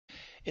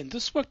In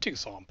this worked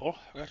example,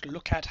 we're going to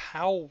look at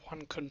how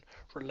one can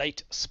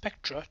relate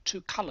spectra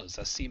to colours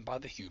as seen by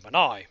the human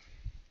eye.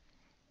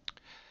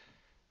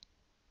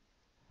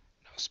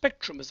 Now, a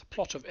spectrum is a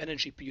plot of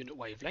energy per unit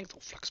wavelength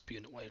or flux per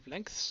unit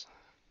wavelengths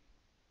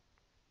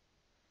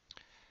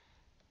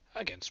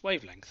against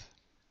wavelength.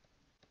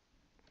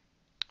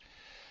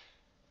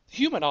 The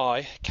human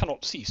eye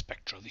cannot see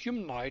spectra. The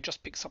human eye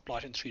just picks up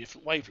light in three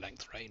different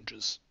wavelength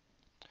ranges.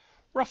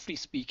 Roughly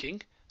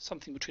speaking,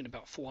 something between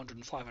about 400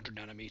 and 500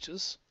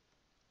 nanometers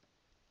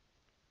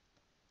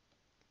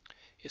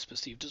is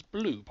perceived as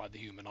blue by the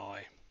human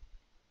eye.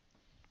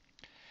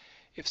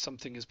 If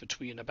something is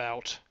between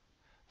about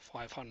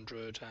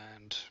 500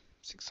 and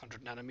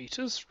 600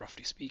 nanometers,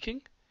 roughly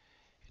speaking,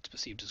 it's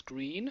perceived as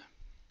green.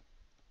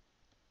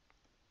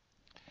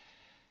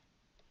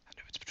 And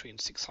if it's between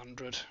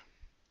 600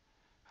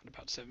 and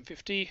about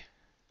 750,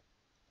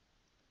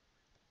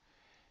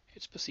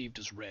 it's perceived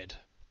as red.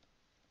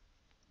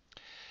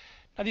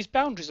 Now, these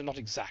boundaries are not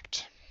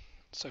exact.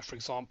 So, for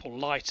example,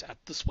 light at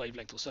this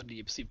wavelength will certainly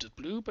be perceived as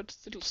blue, but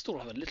it'll still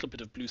have a little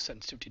bit of blue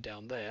sensitivity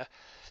down there.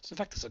 So, in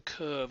fact, there's a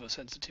curve of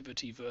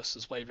sensitivity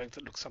versus wavelength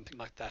that looks something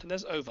like that. And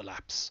there's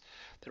overlaps.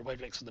 There are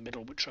wavelengths in the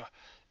middle which are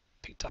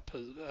picked up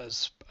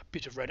as a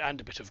bit of red and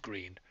a bit of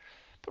green.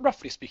 But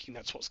roughly speaking,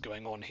 that's what's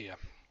going on here.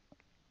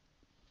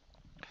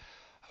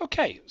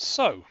 Okay,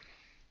 so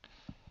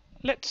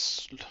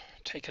let's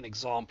take an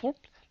example.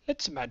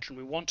 Let's imagine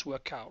we want to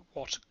work out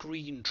what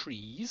green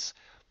trees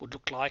would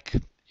look like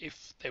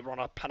if they were on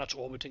a planet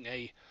orbiting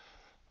a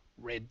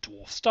red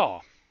dwarf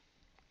star.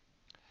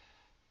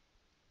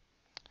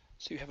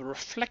 So you have a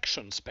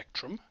reflection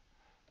spectrum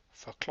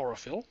for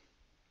chlorophyll,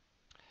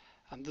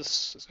 and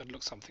this is going to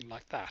look something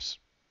like that.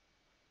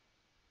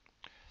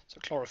 So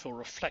chlorophyll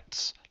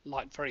reflects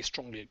light very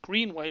strongly at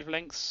green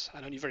wavelengths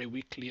and only very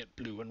weakly at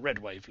blue and red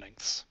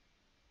wavelengths,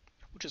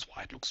 which is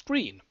why it looks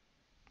green.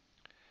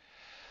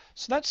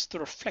 So that's the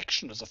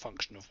reflection as a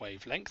function of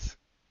wavelength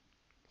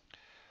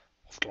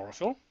of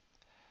chlorophyll.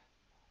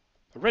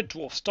 A red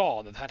dwarf star,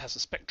 on the other hand, has a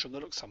spectrum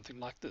that looks something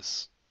like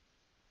this.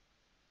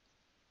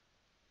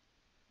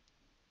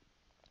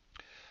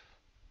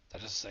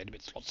 That is to say, it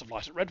emits lots of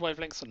light at red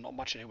wavelengths and not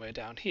much anywhere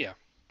down here.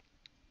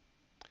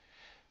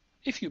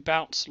 If you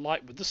bounce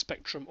light with the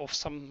spectrum off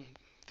something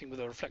with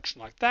a reflection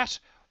like that,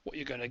 what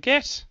you're going to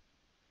get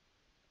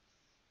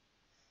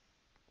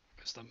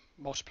is the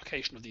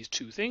multiplication of these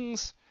two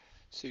things.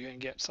 So you're going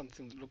to get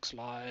something that looks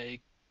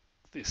like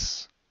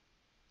this.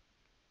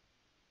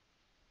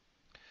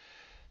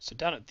 So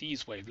down at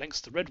these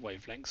wavelengths, the red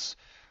wavelengths,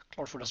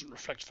 chlorophyll doesn't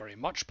reflect very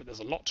much, but there's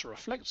a lot to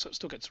reflect, so it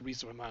still gets a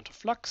reasonable amount of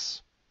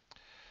flux.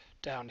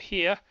 Down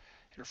here,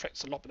 it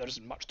reflects a lot, but there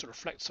isn't much to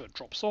reflect, so it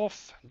drops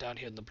off. And down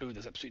here in the blue,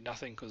 there's absolutely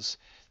nothing because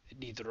it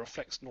neither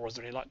reflects nor is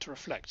there any light to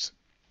reflect.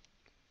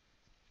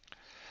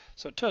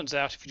 So it turns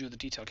out, if you do the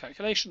detailed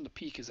calculation, the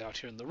peak is out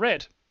here in the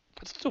red.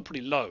 But it's still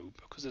pretty low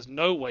because there's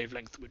no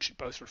wavelength at which it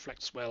both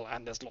reflects well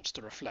and there's lots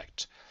to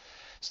reflect.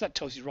 So that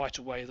tells you right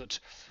away that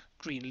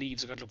green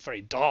leaves are going to look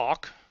very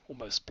dark,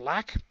 almost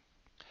black.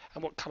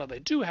 And what colour they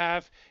do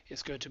have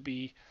is going to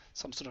be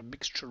some sort of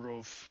mixture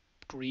of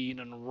green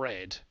and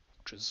red,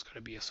 which is going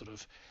to be a sort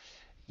of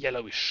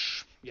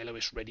yellowish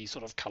reddy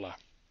sort of colour.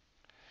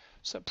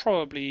 So it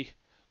probably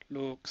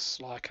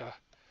looks like a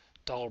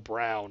dull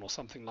brown or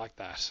something like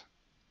that.